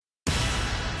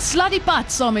Sluddy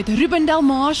Pad saam met Ruben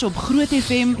Delmars op Groot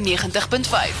FM 90.5.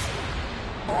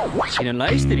 En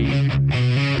luister hier.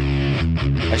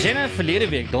 As jy nou verlede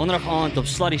week donderdag aand op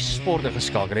Sluddy Sport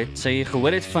geskakel het, sê jy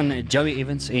gehoor het van Joey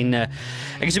Evans en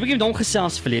ek is 'n bietjie met hom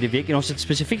gesels verlede week en ons het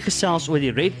spesifiek gesels oor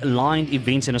die Red Line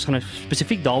events en ons gaan nou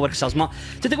spesifiek daaroor gesels, maar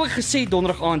dit het ek ook gesê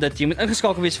donderdag aand dat jy moet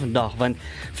ingeskakel wees vandag, want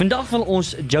vandag wil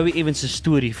ons Joey Evans se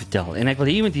storie vertel en ek wil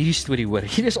hier met hierdie storie hoor.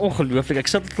 Hier is ongelooflik. Ek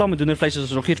sit klaar met doenervleis as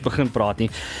ons nog eers begin praat nie.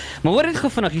 Maar hoor dit gou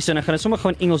vinnig hierso en ek gaan dit sommer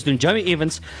gou in Engels doen. Joey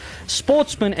Evans,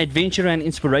 sportsman, adventurer and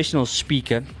inspirational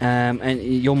speaker. And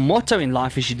your motto in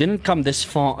life is you didn't come this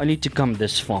far only to come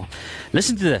this far.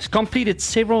 Listen to this. Completed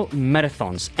several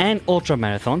marathons and ultra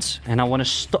marathons, and I want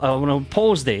to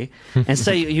pause there and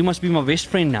say you must be my best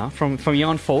friend now from here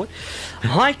on forward.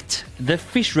 Hiked the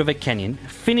Fish River Canyon,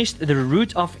 finished the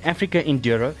Route of Africa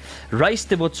Enduro, raced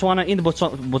the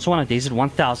Botswana Desert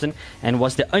 1000, and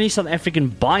was the only South African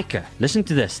biker. Listen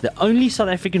to this. The only South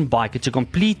African biker to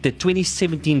complete the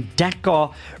 2017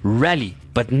 Dakar Rally.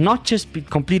 But not just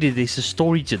completed, there's a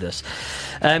story to this.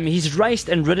 He's raced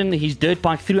and ridden his dirt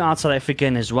bike throughout South Africa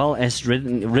and as well as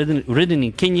ridden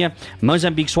in Kenya,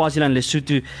 Mozambique, Swaziland,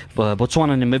 Lesotho,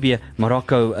 Botswana, Namibia,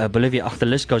 Morocco, Bolivia. The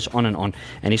list goes on.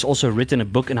 And he's also written a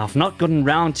book, and I've not gotten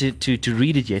round to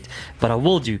read it yet, but I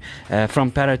will do,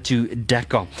 from Para to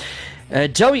Dakar.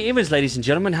 Joey Evans, ladies and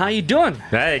gentlemen, how are you doing?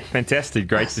 Hey, fantastic.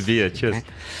 Great to be here. Cheers.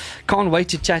 Can't wait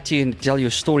to chat to you and tell you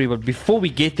a story, but before we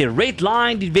get there, Red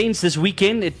Line events this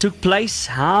weekend, it took place.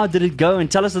 How did it go?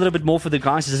 And tell us a little bit more for the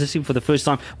guys who's listening for the first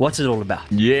time. What's it all about?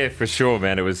 Yeah, for sure,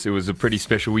 man. It was a pretty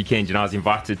special weekend. You know, I was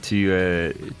invited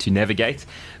to navigate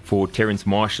for Terrence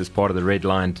Marsh as part of the Red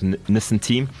Line Nissan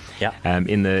team. Yeah.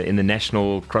 In the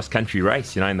national cross country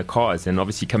race, you know, in the cars, and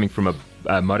obviously coming from a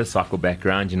motorcycle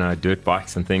background, you know, dirt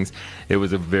bikes and things, it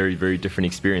was a very, very different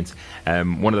experience.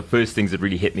 One of the first things that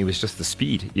really hit me was just the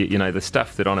speed. You know, the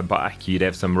stuff that on a bike, you'd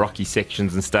have some rocky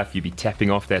sections and stuff, you'd be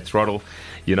tapping off that throttle,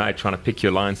 you know, trying to pick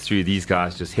your lines through. These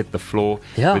guys just hit the floor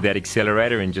with that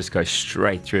accelerator and just go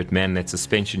straight through it, man. That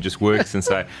suspension just works. And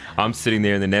so I'm sitting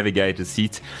there in the navigator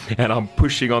seat and I'm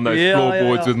pushing on those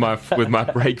floorboards with my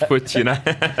brake foot, you know,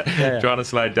 trying to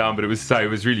slow it down. But it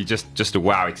was really just a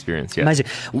wow experience. Yeah. Amazing.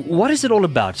 What is it all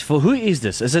about? For who is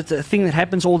this? Is it a thing that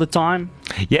happens all the time?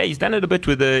 Yeah, he's done it a bit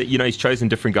with he's chosen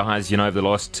different guys, you know, over the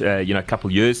last, couple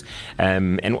of years.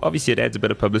 And obviously it adds a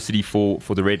bit of publicity for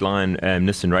the Red Line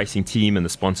Nissan racing team and the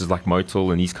sponsors like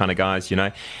Motul and these kind of guys, you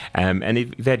know. And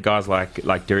you've had guys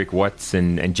like Derek Watts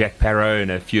and Jack Parrow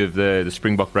and a few of the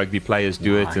Springbok rugby players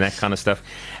do it and that kind of stuff.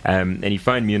 And he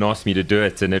phoned me and asked me to do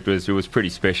it, and it was pretty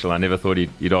special. I never thought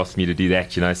he'd asked me to do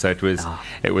that, you know. So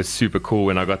it was super cool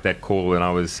when I got that call, and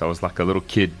I was like a little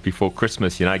kid before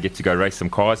Christmas, you know. I get to go race some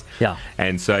cars. Yeah.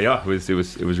 And so it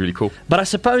was really cool. But I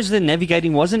suppose the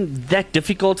navigating wasn't that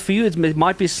difficult for you. It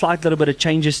might be a slight little bit of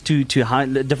changes to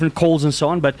different calls and so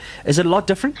on, but is it a lot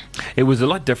different? It was a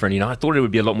lot different, you know. I thought it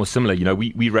would be a lot more similar. You know,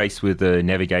 we race with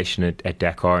navigation at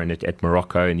Dakar and at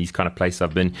Morocco and these kind of places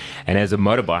I've been. And as a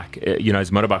motorbike, as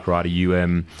a motorbike rider,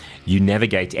 you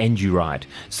navigate and you ride.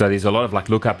 So there's a lot of like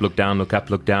look up, look down,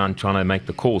 trying to make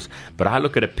the calls. But I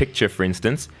look at a picture, for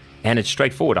instance, and it's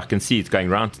straightforward. I can see it's going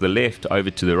round to the left, over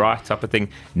to the right type of thing.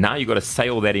 Now you've got to say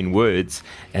all that in words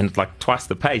and like twice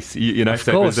the pace, you know.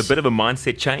 So it was a bit of a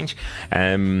mindset change.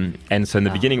 And so in the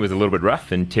beginning it was a little bit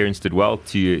rough, and Terrence did well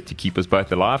to keep us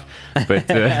both alive. But,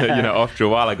 after a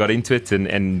while I got into it,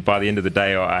 and by the end of the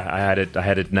day I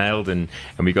had it nailed, and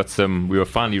we were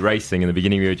finally racing. In the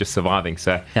beginning we were just surviving.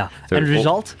 So and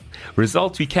result?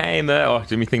 Results, we came, I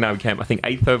think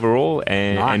 8th overall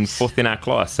and 4th in our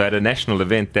class. So at a national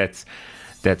event, that's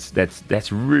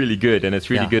really good, and it's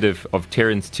really good of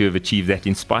Terrence to have achieved that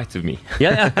in spite of me.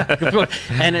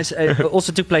 And it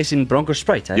also took place in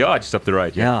Bronkhorstspruit, eh? Yeah, just up the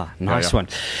road. Nice one.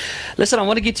 Listen, I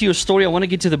want to get to your story. I want to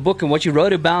get to the book and what you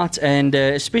wrote about, and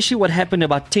especially what happened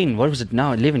about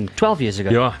 12 years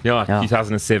ago.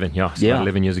 2007. About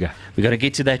 11 years ago. We got to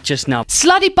get to that just now.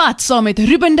 Sluddy Pad saam met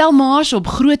Ruben Delmars op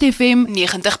Groot FM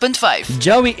 90.5.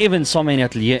 Joey Evans saam in die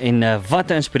ateljee, en wat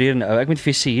 'n inspirerende ou. Ek moet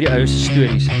vir julle sê, hierdie ou se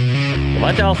stories.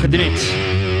 Wat hy al gedoen het.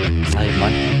 Hey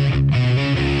man.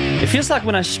 It feels like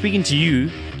when I'm speaking to you,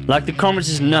 like the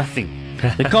conference is nothing.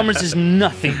 The conference is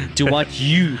nothing to what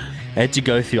you had to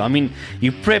go through. I mean,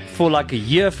 you prep for like a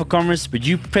year for conference, but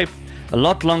you prep a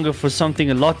lot longer for something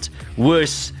a lot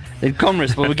worse than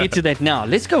conference. But we'll get to that now.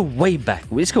 Let's go way back.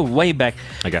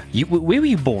 Okay. Where were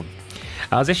you born?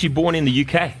 I was actually born in the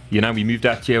UK. You know, we moved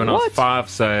out here when I was 5.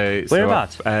 So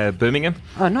Whereabouts? Birmingham.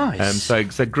 Oh, nice. So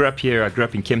I grew up here. I grew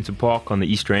up in Kempton Park on the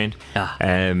East Rand.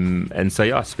 And so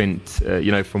I spent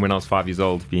from when I was 5 years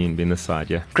old being this side.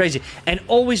 Yeah. Crazy. And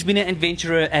always been an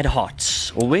adventurer at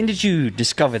heart. Or when did you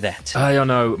discover that? I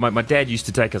know. My dad used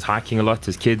to take us hiking a lot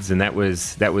as kids, and that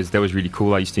was really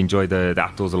cool. I used to enjoy the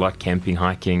outdoors a lot, camping,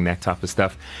 hiking, that type of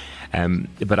stuff.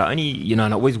 But I only,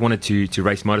 I always wanted to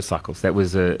race motorcycles. That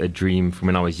was a dream from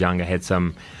when I was young. I had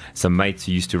some mates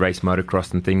who used to race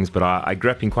motocross and things, but I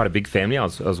grew up in quite a big family. I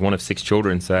was one of 6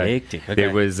 children, so hectic. Okay.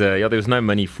 there was no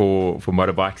money for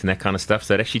motorbikes and that kind of stuff.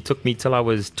 So it actually took me till I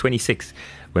was 26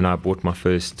 when I bought my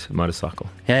first motorcycle.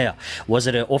 Yeah. Was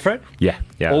it an off-road? Yeah.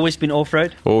 Always been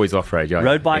off-road? Always off-road, yeah.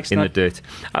 Road bikes? In the dirt.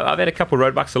 I've had a couple of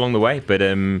road bikes along the way, but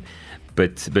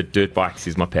dirt bikes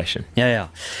is my passion. Yeah.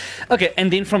 Okay,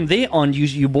 and then from there on,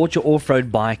 you bought your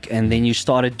off-road bike, and then you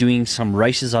started doing some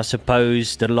races, I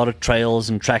suppose. Did a lot of trails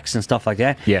and tracks and stuff like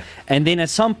that. Yeah. And then at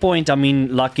some point, I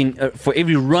mean, like for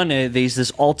every runner, there's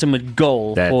this ultimate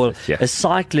goal. For a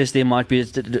cyclist, there might be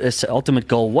an ultimate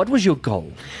goal. What was your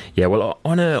goal? Yeah, well,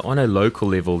 on a local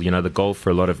level, the goal for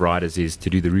a lot of riders is to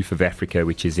do the Roof of Africa,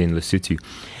 which is in Lesotho.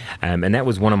 And that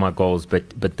was one of my goals, but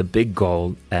the big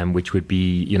goal, which would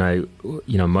be,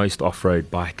 most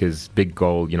off-road bikers' big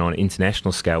goal, on an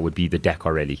international scale, would be the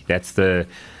Dakar Rally. That's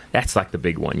like the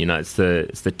big one. It's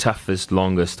the toughest,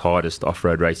 longest, hardest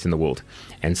off-road race in the world.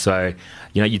 And so,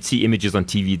 you'd see images on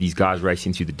TV, these guys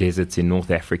racing through the deserts in North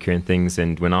Africa and things.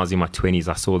 And when I was in my 20s,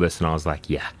 I saw this and I was like,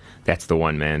 yeah, that's the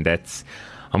one, man.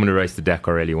 I'm going to race the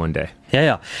Dakar Rally one day.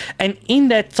 Yeah. And in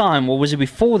that time, or was it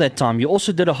before that time, you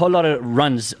also did a whole lot of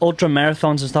runs, ultra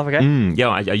marathons and stuff like that? Yeah,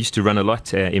 I used to run a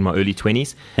lot in my early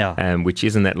 20s, which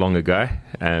isn't that long ago.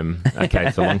 Okay,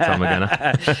 it's a long time ago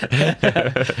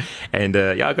now. And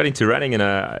I got into running, and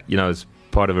I was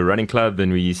part of a running club,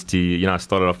 and we used to, I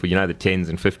started off with, the 10s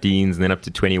and 15s and then up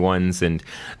to 21s, and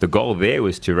the goal there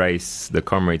was to race the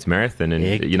Comrades Marathon,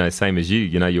 and, same as you,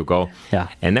 your goal. Yeah.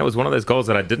 And that was one of those goals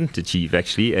that I didn't achieve,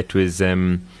 actually. It was,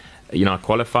 I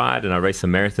qualified, and I raced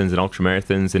some marathons and ultra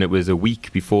marathons, and it was a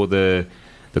week before the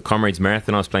Comrades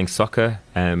Marathon. I was playing soccer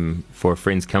for a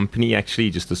friend's company, actually,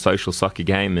 just a social soccer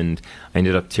game, and I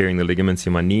ended up tearing the ligaments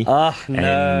in my knee. Oh, no.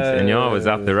 And I was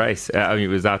out the race. A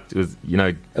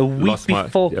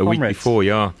week before,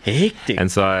 yeah. Hectic.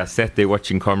 And so I sat there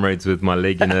watching Comrades with my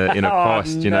leg in a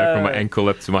cast, from my ankle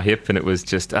up to my hip, and it was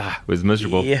just, it was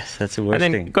miserable. Yes, that's the worst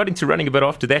thing. And then got into running a bit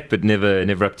after that, but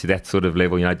never up to that sort of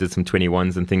level. I did some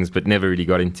 21s and things, but never really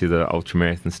got into the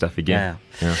ultramarathon stuff again.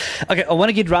 Yeah. Okay, I want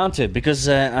to get round to it, because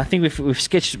I think we've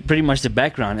sketched pretty much the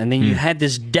background, and then you had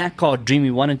this Dakar dream.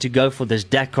 You wanted to go for this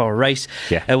Dakar race.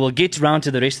 Yeah. And we'll get round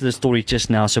to the rest of the story just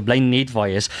now, so bly net waar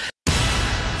jy is.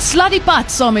 Sluddy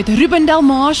Pad saam met Ruben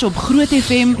Delmars op Groot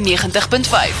FM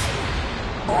 90.5.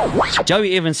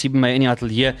 Joey Evans hier by my in die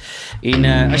ateljee. En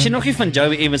as jy nog nie van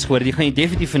Joey Evans gehoor het, jy gaan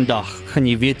definitief vandag gaan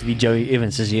jy weet wie Joey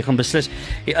Evans is. Jy gaan beslis.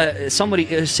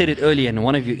 Somebody said it earlier in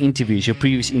one of your interviews, your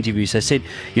previous interviews. They said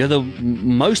you're the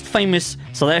most famous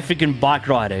South African bike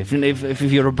rider. If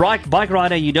you're a bike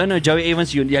rider, you don't know Joey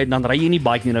Evans, dan ry jy nie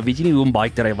bike nie, dan weet jy nie hoe om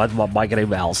bike te ry, wat bike ry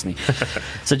behels nie.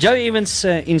 So Joey Evans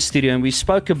in studio, and we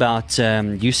spoke about,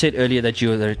 you said earlier that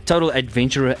you're a total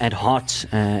adventurer at heart,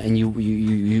 and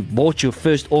you bought your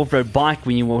first off-road bike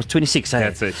when you were 26.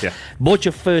 That's it, yeah. Bought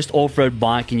your first off-road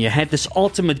bike, and you had this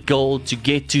ultimate goal to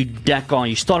get to Dakar.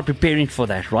 You started preparing for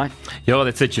that, right? Yeah,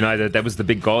 that's it. That was the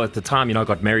big goal at the time. I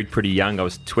got married pretty young. I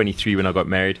was 23 when I got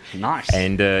married. Nice.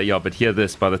 And but hear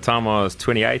this, by the time I was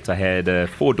 28, I had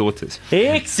 4 daughters.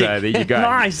 Hectic. So there you go.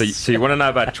 Nice. So you want to know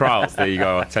about trials? There you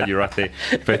go. I'll tell you right there.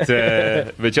 But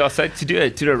yeah, so to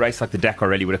do a race like the Dakar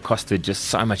Rally would have costed just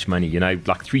so much money.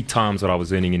 Like 3 times what I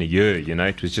was earning in a year.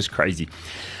 It was just crazy.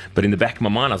 But in the back of my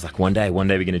mind, I was like, one day we're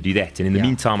going to do that. And in the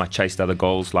meantime, I chased other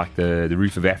goals like the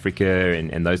Roof of Africa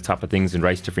and those type of things, and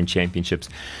raced different championships.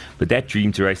 But that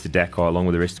dream to race the Dakar, along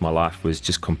with the rest of my life, was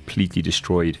just completely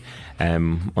destroyed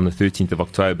on the 13th of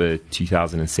October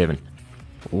 2007.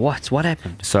 What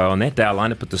happened? So on that day, I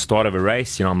lined up at the start of a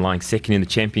race. I'm lying second in the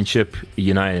championship.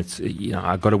 It's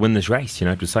I got to win this race.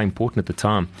 It was so important at the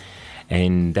time.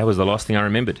 And that was the last thing I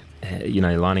remembered,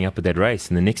 lining up at that race.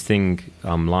 And the next thing,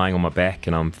 I'm lying on my back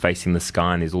and I'm facing the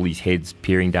sky, and there's all these heads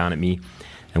peering down at me.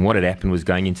 And what had happened was,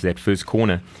 going into that first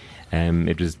corner,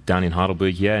 it was down in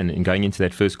Heidelberg here, and going into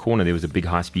that first corner, there was a big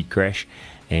high-speed crash.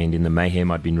 And in the mayhem,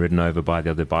 I'd been ridden over by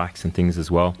the other bikes and things as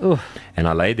well. Ooh. And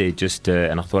I lay there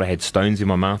and I thought I had stones in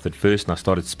my mouth at first, and I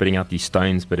started spitting out these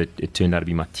stones, but it turned out to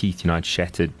be my teeth. I'd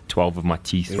shattered 12 of my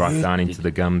teeth right down into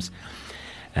the gums.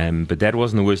 But that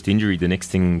wasn't the worst injury. The next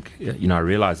thing, I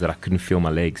realized that I couldn't feel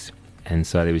my legs. and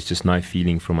so there was just no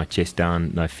feeling from my chest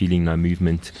down, no feeling, no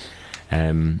movement.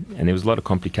 And there was a lot of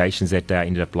complications that day. I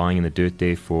ended up lying in the dirt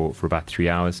there for about 3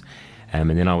 hours. And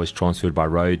then I was transferred by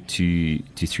road to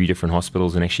 3 different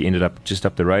hospitals, and actually ended up just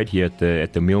up the road here at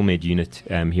the Milmed unit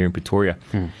here in Pretoria.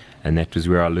 And that was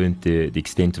where I learned the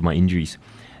extent of my injuries.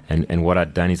 And what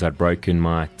I'd done is I'd broken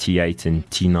my T8 and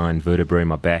T9 vertebrae in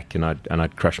my back, and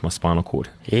I'd crushed my spinal cord.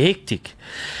 Hectic.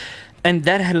 And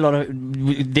that had a lot of...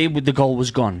 the goal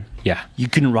was gone. Yeah. You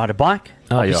couldn't ride a bike,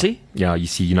 obviously. Yeah, you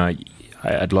see,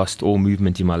 I'd lost all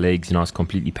movement in my legs, and I was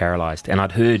completely paralyzed. And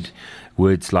I'd heard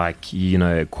words like,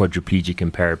 quadriplegic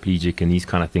and paraplegic and these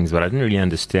kind of things, but I didn't really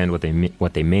understand what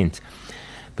they meant.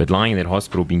 But lying in that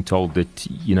hospital being told that,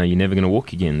 you're never going to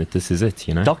walk again, that this is it,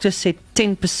 Doctors said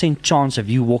 10% chance of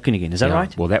you walking again. Is that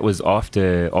right? Well, that was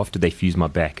after they fused my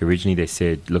back. Originally, they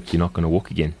said, look, you're not going to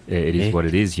walk again. It is what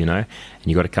it is, and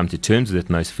you got to come to terms with it.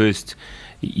 And those first,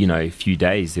 few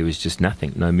days, there was just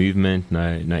nothing, no movement,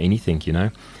 no anything,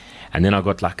 And then I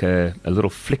got like a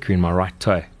little flicker in my right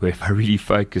toe, where if I really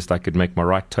focused, I could make my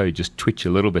right toe just twitch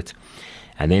a little bit.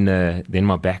 And then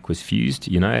my back was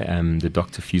fused, the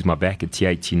doctor fused my back at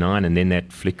T8, T9, and then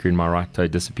that flicker in my right toe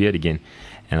disappeared again.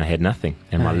 And I had nothing.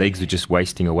 And my legs were just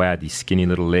wasting away. I had these skinny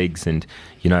little legs. And,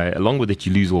 along with it,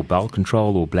 you lose all bowel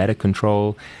control or bladder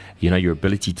control, your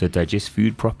ability to digest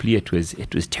food properly. It was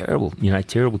terrible,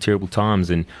 terrible times.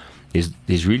 And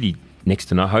there's really next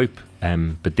to no hope.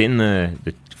 But then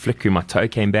the flicker in my toe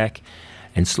came back.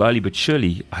 And slowly but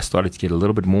surely, I started to get a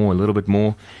little bit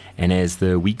more. And as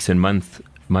the weeks and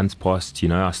months passed,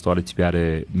 I started to be able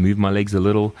to move my legs a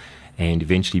little, and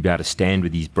eventually be able to stand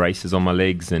with these braces on my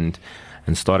legs, and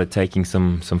started taking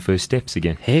some first steps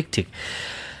again. Hectic.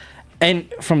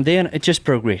 And from there, it just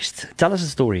progressed. Tell us a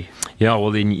story. Yeah,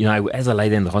 well then, as I lay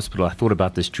there in the hospital, I thought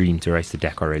about this dream to race the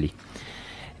Dakar Rally.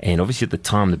 And obviously at the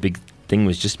time, the big thing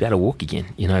was just to be able to walk again.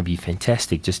 It'd be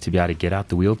fantastic just to be able to get out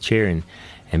the wheelchair and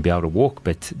be able to walk.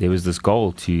 But there was this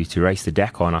goal to race the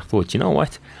Dakar, and I thought,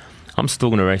 what? I'm still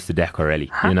going to race the Dakar Rally.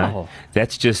 How?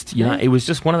 That's just, it was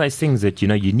just one of those things that,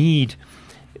 you need.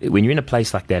 When you're in a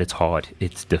place like that, it's hard.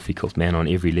 It's difficult, man, on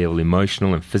every level,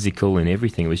 emotional and physical and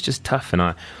everything. It was just tough, and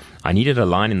I needed a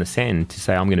line in the sand to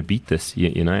say, I'm going to beat this,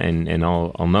 and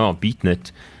I'll know I've beaten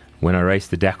it when I race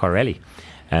the Dakar Rally.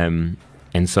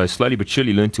 And so slowly but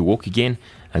surely learned to walk again.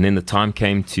 And then the time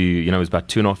came to, it was about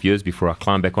 2.5 years before I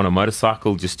climbed back on a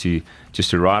motorcycle just to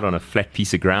ride on a flat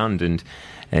piece of ground. And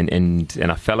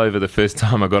I fell over the first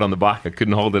time I got on the bike. I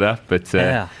couldn't hold it up, but,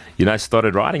 I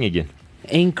started riding again.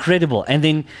 Incredible. And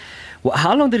then,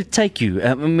 how long did it take you?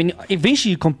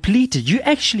 Eventually you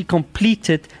actually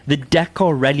completed the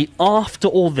Dakar Rally after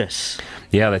all this.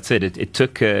 Yeah, that's it. It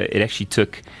took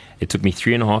me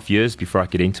 3.5 years before I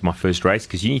could enter my first race,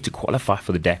 because you need to qualify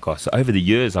for the Dakar. So over the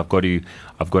years, I've got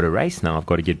to race now. I've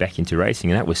got to get back into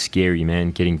racing, and that was scary,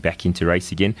 man, getting back into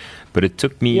race again. But it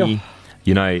took me,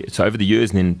 so over the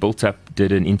years, and then built up,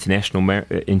 did an international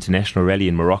rally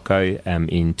in Morocco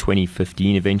in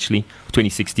 2015, eventually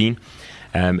 2016,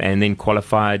 and then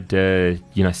qualified.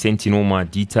 Sent in all my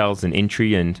details and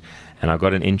entry, and I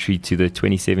got an entry to the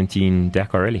 2017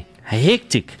 Dakar Rally.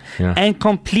 Hectic. And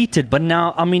completed. But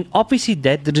now, obviously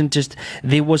that didn't just,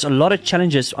 there was a lot of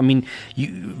challenges.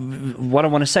 What I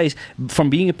want to say is, from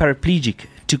being a paraplegic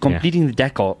to completing the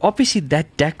Dakar, obviously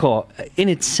that Dakar in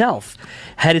itself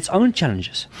had its own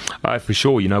challenges. For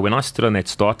sure. When I stood on that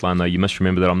start line, though, you must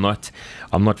remember that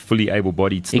I'm not fully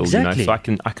able-bodied still. Exactly. So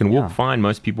I can walk fine.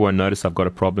 Most people won't notice I've got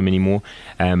a problem anymore.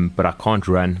 But I can't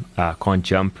run. I can't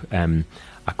jump.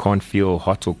 I can't feel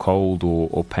hot or cold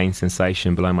or pain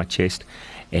sensation below my chest.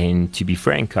 And to be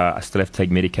frank, I still have to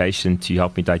take medication to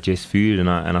help me digest food, and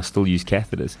I still use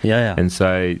catheters. Yeah. And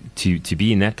so to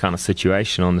be in that kind of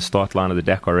situation on the start line of the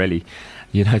Dakar Rally,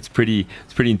 it's pretty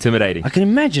intimidating. I can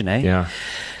imagine, eh? Yeah.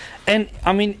 And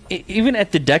even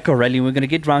at the Dakar Rally, we're going to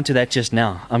get round to that just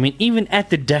now. Even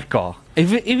at the Dakar,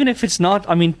 even if it's not,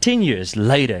 10 years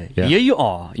later, here you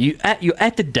are, you're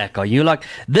at the Dakar, you're like,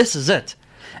 this is it.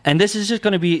 And this is just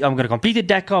going to be, I'm going to complete the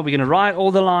Dakar, we're going to ride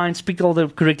all the lines, speak all the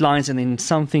correct lines, and then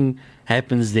something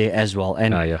happens there as well.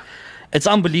 And it's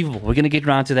unbelievable. We're going to get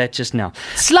round to that just now.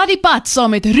 Sluddy Pad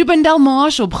saam met Ruben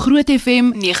Delmars op Groot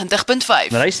FM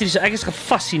 90.5. Luister, ek is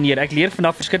gefascineerd. Ek leer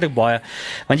vandag verskriklik baie.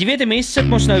 Want jy weet, mense sit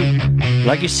mos nou,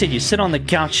 like you said, you sit on the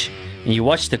couch and you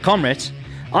watch the comrades.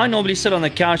 I normally sit on the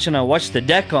couch and I watch the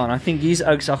Dakar, and I think hier's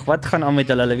ook sag wat gaan aan met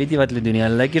hulle weet nie wat hulle doen nie.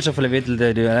 Hulle lyk eers of hulle weet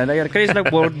hulle doen. Hulle kry is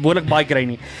like behoorlik baie kry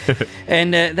nie.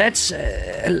 And that's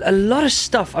a lot of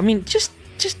stuff. Just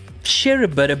share a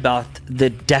bit about the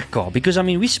Dakar, because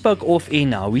we spoke off air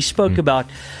now. We spoke about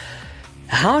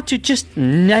how to just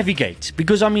navigate,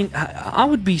 because I mean I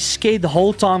would be scared the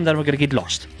whole time that we're going to get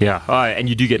lost. Yeah, and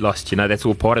you do get lost. That's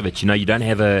all part of it. You don't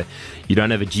have a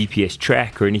GPS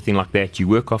track or anything like that. You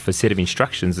work off a set of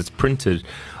instructions that's printed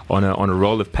on a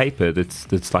roll of paper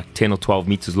that's like 10 or 12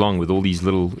 meters long with all these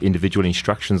little individual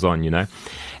instructions on.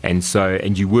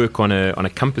 And you work on a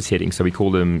compass heading, so we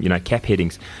call them cap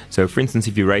headings. So for instance,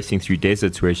 if you're racing through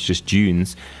deserts where it's just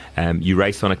dunes, you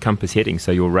race on a compass heading.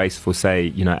 So you'll race for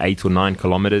say 8 or 9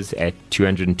 kilometers at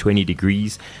 220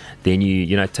 degrees. Then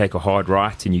you take a hard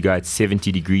right and you go at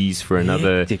 70 degrees for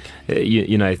another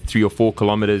 3 or 4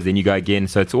 kilometers. Then you go again.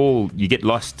 So it's all, you get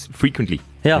lost frequently.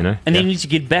 And then you need to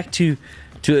get back to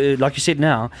like you said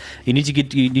now, you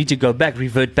need to go back,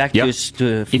 revert back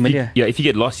to familiar. If you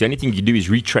get lost, the only thing you do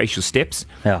is retrace your steps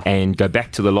and go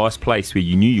back to the last place where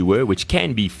you knew you were, which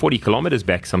can be 40 kilometers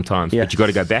back sometimes. But you got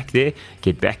to go back there,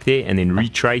 get back there, and then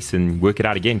retrace and work it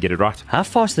out again, get it right. How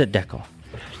far is that Dakar?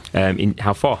 In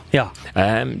how far?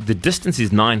 The distance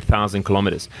is 9,000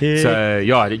 kilometers. So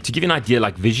to give you an idea,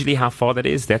 like visually how far that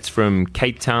is, that's from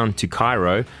Cape Town to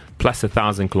Cairo plus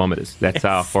 1,000 kilometers. That's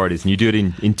how far it is, and you do it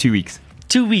in 2 weeks.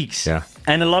 2 weeks. Yeah.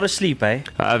 And a lot of sleep, eh?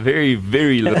 Very,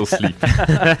 very little sleep.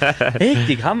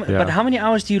 Hectic. But how many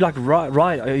hours do you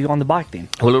ride? Are you on the bike then?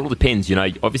 Well, it all depends.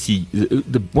 Obviously,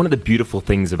 one of the beautiful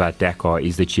things about Dakar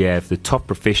is that you have the top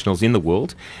professionals in the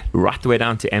world, right the way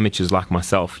down to amateurs like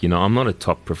myself. I'm not a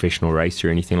top professional racer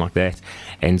or anything like that.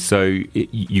 And so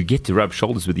you get to rub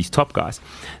shoulders with these top guys.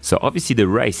 So obviously the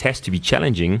race has to be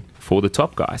challenging for the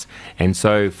top guys. And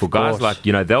so for guys like,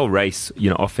 they'll race,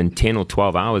 often 10 or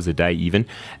 12 hours a day even.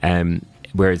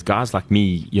 Whereas guys like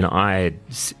me, I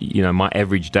had, my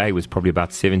average day was probably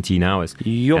about 17 hours.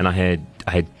 Yep. And I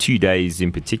had 2 days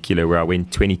in particular where I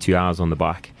went 22 hours on the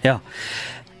bike. Yeah.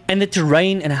 And the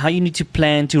terrain and how you need to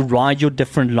plan to ride your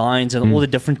different lines and all the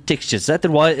different textures. Is that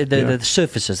the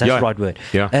surfaces? That's the right word.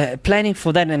 Yeah. Planning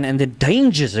for that and the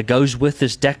dangers that goes with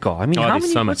this Dakar. I mean,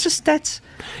 what's the stats?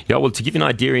 Yeah, well, to give you an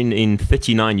idea, in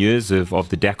 39 years of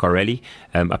the Dakar Rally,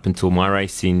 up until my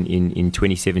race in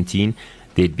 2017,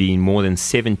 there'd been more than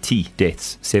 70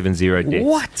 deaths, 70 deaths.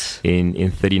 What?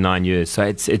 In 39 years. So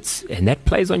it's and that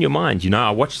plays on your mind.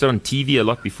 I watched it on TV a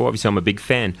lot before. Obviously, I'm a big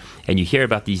fan. And you hear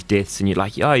about these deaths and you're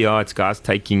like, it's guys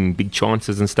taking big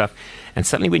chances and stuff. And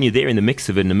suddenly when you're there in the mix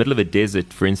of it, in the middle of a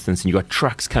desert, for instance, and you've got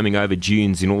trucks coming over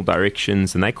dunes in all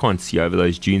directions and they can't see over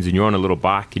those dunes, and you're on a little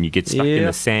bike and you get stuck in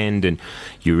the sand, and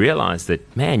you realize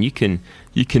that, man, you can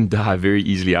die very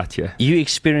easily out here. You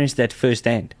experienced that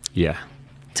firsthand. Yeah.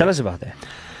 Tell us about that.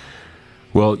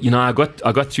 Well, I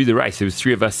got through the race. There was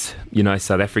 3 of us,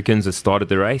 South Africans that started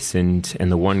the race, and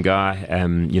the one guy,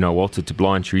 Walter de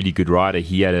Blanche, really good rider.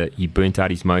 He burnt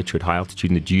out his motor at high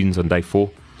altitude in the dunes on day 4,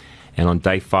 and on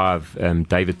day 5,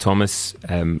 David Thomas,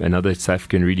 another South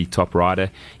African really top rider,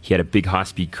 he had a big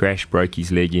high-speed crash, broke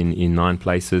his leg in 9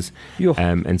 places,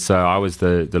 and so I was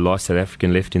the last South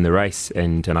African left in the race,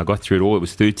 and I got through it all. It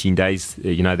was 13 days,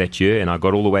 that year, and I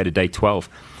got all the way to day 12.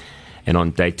 And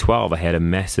on day 12, I had a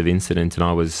massive incident, and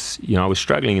I was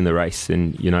struggling in the race,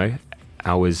 and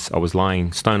I was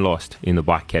lying stone last in the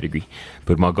bike category.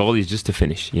 But my goal is just to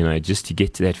finish, just to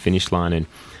get to that finish line, and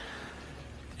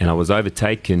I was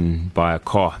overtaken by a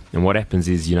car. And what happens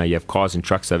is, you have cars and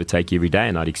trucks overtake every day,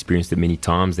 and I'd experienced it many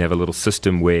times. They have a little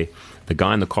system where the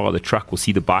guy in the car or the truck will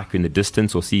see the biker in the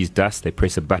distance or see his dust. They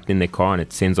press a button in their car, and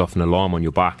it sends off an alarm on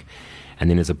your bike. And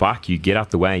then as a biker, you get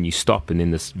out the way and you stop, and then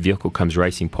this vehicle comes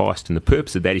racing past. And the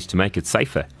purpose of that is to make it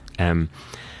safer. And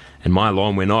my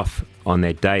alarm went off on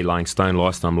that day, lying stone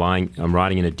last. I'm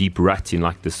riding in a deep rut in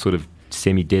like this sort of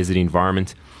semi-desert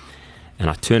environment. And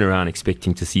I turn around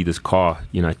expecting to see this car,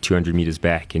 200 meters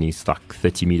back, and he's like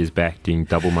 30 meters back doing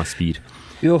double my speed.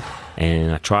 Yo.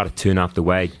 And I tried to turn out the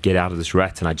way, get out of this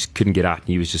rut, and I just couldn't get out.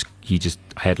 And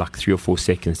I had like 3 or 4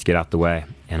 seconds to get out the way,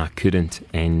 and I couldn't.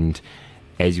 And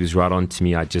as he was right on to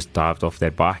me, I just dived off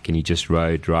that bike, and he just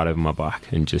rode right over my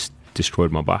bike and just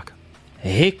destroyed my bike.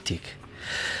 Hectic.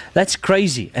 That's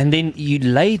crazy. And then you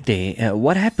laid there.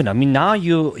 What happened? I mean, now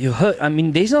you're hurt. I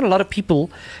mean, there's not a lot of people.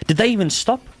 Did they even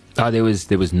stop? Oh, there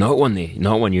was no one there.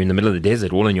 No one. You're in the middle of the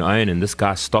desert, all on your own, and this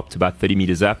guy stopped about 30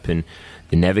 meters up, and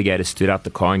the navigator stood out the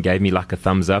car and gave me like a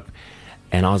thumbs up,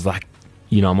 and I was like,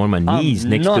 I'm on my knees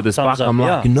next to this bike. I'm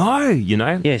like, no,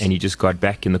 Yes. And he just got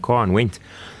back in the car and went.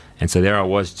 And so there I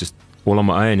was, just all on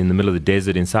my own in the middle of the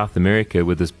desert in South America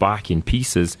with this bike in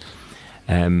pieces,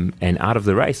 and out of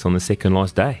the race on the second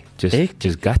last day,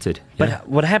 just gutted. But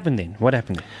what happened then?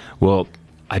 Well,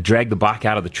 I dragged the bike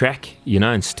out of the track,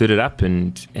 and stood it up,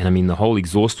 and I mean, the whole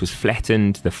exhaust was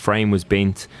flattened, the frame was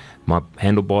bent, my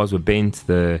handlebars were bent,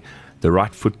 the the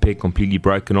right foot peg completely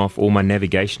broken off, all my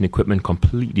navigation equipment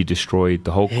completely destroyed,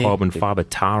 the whole carbon fiber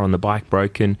tire on the bike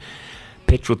broken,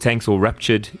 petrol tanks all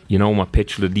ruptured. All my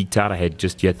petrol had leaked out.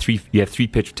 You have three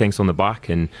petrol tanks on the bike,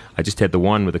 and I just had the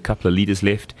one with a couple of liters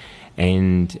left,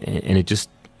 and it just,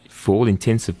 for all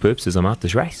intensive purposes, I'm out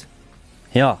this race.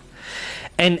 Yeah.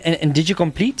 And did you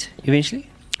complete eventually?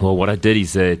 Well, what I did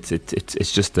is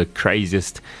it's just the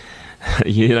craziest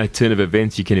turn of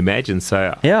events you can imagine.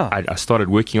 So Yeah. I started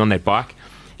working on that bike,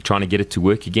 trying to get it to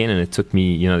work again, and it took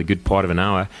me a good part of an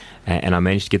hour, and I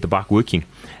managed to get the bike working,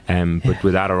 but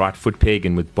without a right foot peg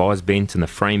and with bars bent and the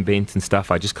frame bent and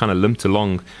stuff. I just kind of limped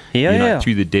along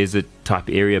through the desert type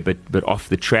area, but off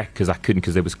the track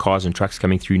because there was cars and trucks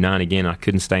coming through now and again. I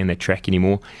couldn't stay in that track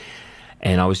anymore,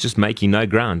 and I was just making no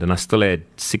ground, and I still had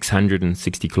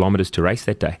 660 kilometers to race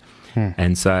that day.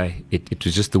 And so it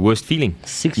was just the worst feeling.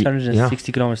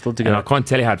 660 kilometers still to go. And I can't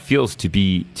tell you how it feels to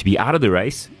be out of the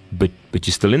race, but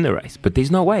you're still in the race. But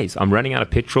there's no ways. I'm running out of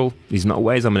petrol. There's no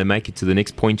ways I'm going to make it to the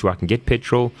next point where I can get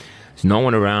petrol. There's no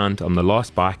one around. I'm the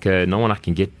last biker. No one I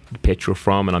can get petrol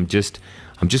from, and I'm just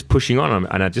pushing on.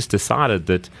 And I just decided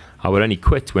that I would only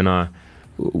quit when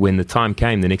the time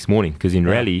came the next morning, because in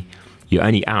rally, you're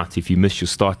only out if you miss your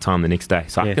start time the next day.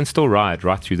 So I can still ride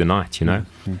right through the night,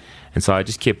 And so I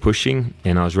just kept pushing,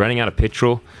 and I was running out of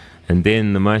petrol, and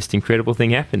then the most incredible thing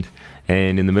happened.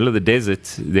 And in the middle of the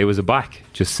desert, there was a bike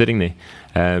just sitting there.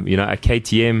 A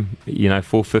KTM,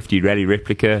 450 rally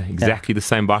replica, exactly the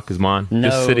same bike as mine,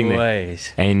 just sitting there.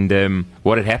 Ways. And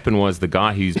what had happened was, the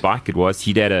guy whose bike it was,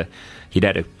 he'd had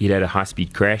a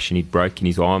high-speed crash, and he'd broken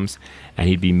his arms, and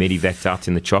he'd been medevaced out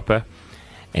in the chopper.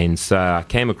 And so I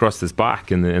came across this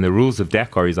bike, and the rules of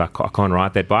Dakar is I can't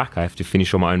ride that bike. I have to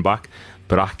finish on my own bike.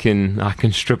 But I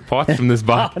can strip parts from this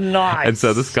bike. Oh, nice. And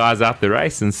so this guy's out the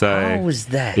race, and so how was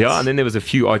that? Yeah, and then there was a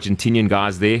few Argentinian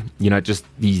guys there, just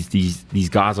these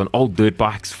guys on old dirt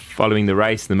bikes following the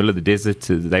race in the middle of the desert.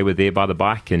 They were there by the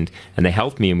bike, and they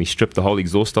helped me, and we stripped the whole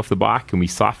exhaust off the bike, and we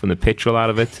siphoned the petrol out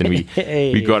of it, and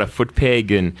we got a foot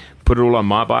peg and put it all on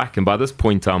my bike. And by this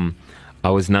point, I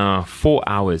was now 4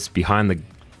 hours behind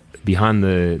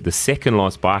the second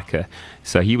last biker.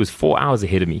 So he was 4 hours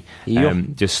ahead of me,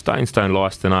 just stone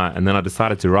last. And then I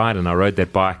decided to ride, and I rode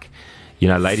that bike,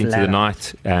 late into the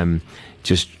night.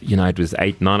 It was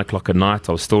 8, 9 o'clock at night.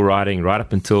 I was still riding right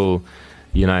up until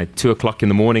 2 o'clock in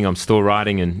the morning. I'm still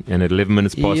riding, and at 11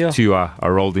 minutes past 2, I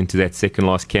rolled into that second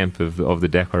last camp of the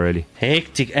Dakar Rally.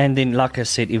 Hectic. And then, like I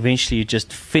said, eventually you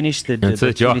just finished the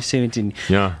 2017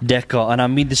 Dakar. And I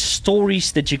mean, the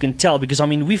stories that you can tell, because I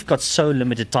mean, we've got so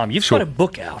limited time. You've got a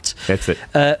book out. That's it.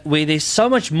 Where there's so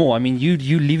much more. I mean, you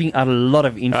leaving out a lot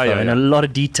of info and a lot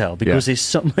of detail, because there's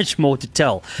so much more to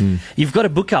tell. You've got a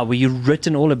book out where you've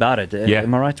written all about it.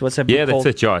 Am I right? What's that book called?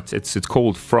 That's it. It's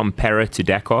called From Para to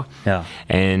Dakar. Yeah.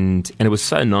 And it was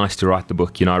so nice to write the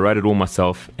book. I wrote it all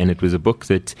myself, and it was a book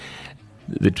that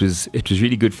was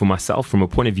really good for myself from a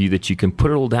point of view that you can put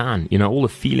it all down. All the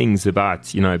feelings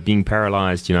about being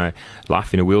paralyzed,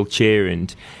 life in a wheelchair,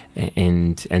 and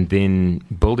then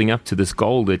building up to this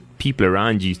goal that people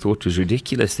around you thought was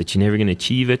ridiculous, that you're never going to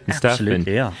achieve it and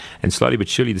Absolutely, stuff. And slowly but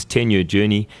surely, this 10-year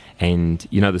journey, and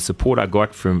the support I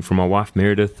got from my wife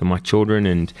Meredith and my children,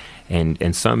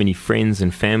 and so many friends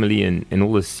and family, and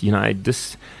all this,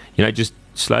 just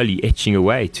slowly etching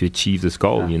away to achieve this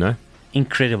goal.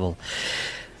 Incredible.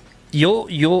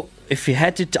 If you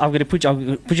had to, I'm going to put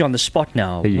you on the spot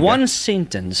now. One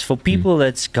sentence for people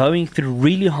that's going through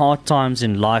really hard times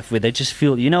in life, where they just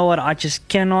feel, I just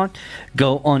cannot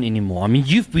go on anymore. I mean,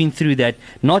 you've been through that,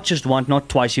 not just once, not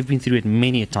twice. You've been through it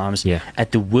many times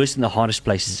at the worst and the hardest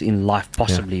places in life,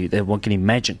 possibly, that one can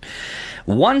imagine.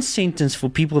 One sentence for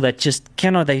people that just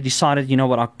cannot, they decided,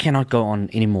 I cannot go on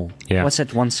anymore. Yeah. What's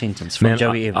that one sentence from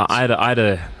Joey Evans? I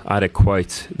had a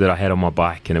quote that I had on my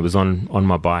bike, and it was on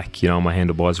my bike, on my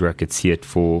handlebars, where I could see it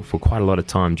for quite a lot of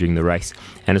time during the race.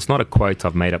 And it's not a quote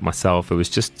I've made up myself. It was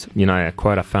just, a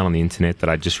quote I found on the internet that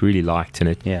I just really liked. And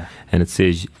it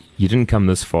says, "You didn't come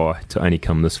this far to only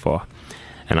come this far."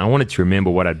 And I wanted to remember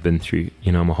what I'd been through,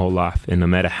 my whole life. And no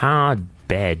matter how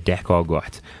bad Dakar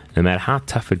got, no matter how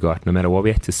tough it got, no matter what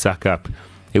we had to suck up,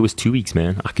 it was 2 weeks,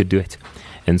 man. I could do it.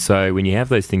 And so when you have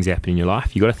those things happen in your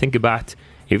life, you got to think about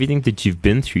everything that you've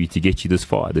been through to get you this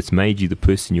far, that's made you the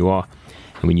person you are.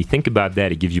 And when you think about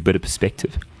that, it gives you a bit of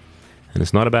perspective. And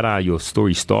it's not about how your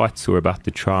story starts or about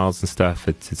the trials and stuff.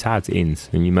 It's how it ends.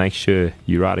 And you make sure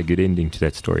you write a good ending to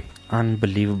that story.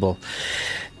 Unbelievable.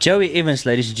 Joey Evans,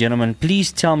 ladies and gentlemen,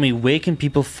 please tell me, where can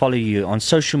people follow you on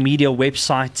social media,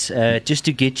 websites, just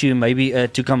to get you maybe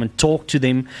to come and talk to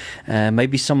them,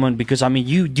 maybe someone, because I mean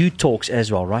you do talks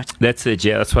as well, right? That's it.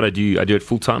 Yeah, that's what I do. I do it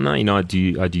full time now. You know, I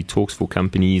do talks for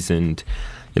companies and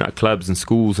clubs and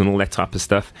schools and all that type of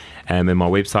stuff. And my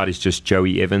website is just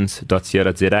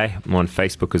joeyevans.co.za. I'm on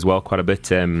Facebook as well quite a bit.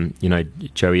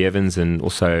 Joey Evans, and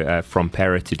also From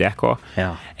Para to Dakar.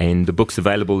 Yeah. And the book's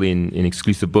available in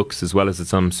exclusive books, as well as at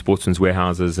some sportsman's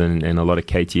warehouses and a lot of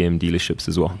KTM dealerships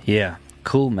as well. Yeah,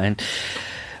 cool, man.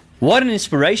 What an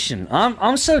inspiration!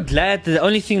 I'm so glad that the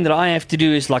only thing that I have to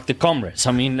do is like the Comrades.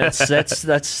 I mean, that's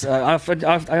I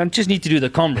just need to do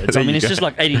the Comrades. I mean, it's just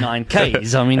like 89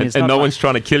 Ks. I mean, it's and not no like, one's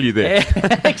trying to kill you there.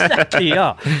 Exactly,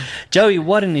 yeah. Joey,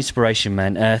 what an inspiration,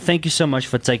 man! Thank you so much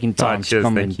for taking time to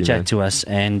come and chat to us.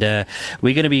 And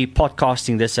we're going to be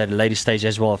podcasting this at a later stage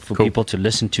as well for people to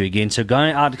listen to again. So go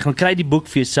out, kry die book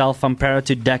for yourself, From Para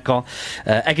to Dakar.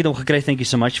 Ek het hom gekry. Thank you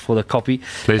so much for the copy,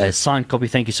 signed copy.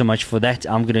 Thank you so much for that.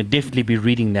 I'm going to definitely be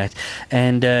reading that,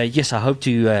 and yes, I hope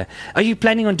to. Are you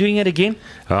planning on doing it again?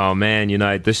 Oh man,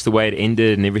 just the way it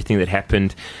ended and everything that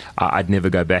happened, I'd never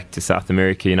go back to South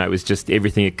America. It was just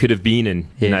everything it could have been, and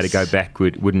to go back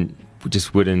wouldn't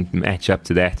match up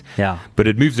to that. Yeah. But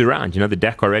it moves around. The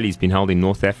Dakar Rally's been held in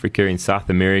North Africa, in South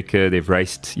America. They've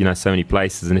raced so many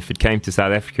places, and if it came to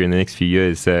South Africa in the next few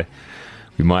years,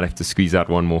 we might have to squeeze out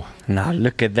one more. Now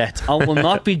look at that. I will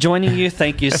not be joining you.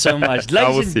 Thank you so much.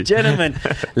 Ladies and gentlemen,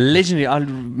 legendary.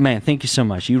 Man, thank you so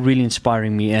much. You're really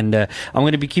inspiring me. And I'm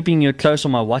going to be keeping you close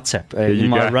on my WhatsApp in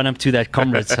my run-up to that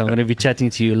Comrades. So I'm going to be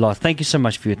chatting to you a lot. Thank you so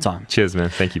much for your time. Cheers, man.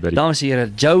 Thank you, buddy. Dames en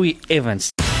heren, Joey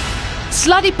Evans.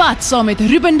 Sluddy Pad saam met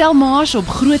Ruben Delmars op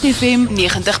Groot FM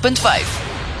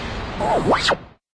 90.5.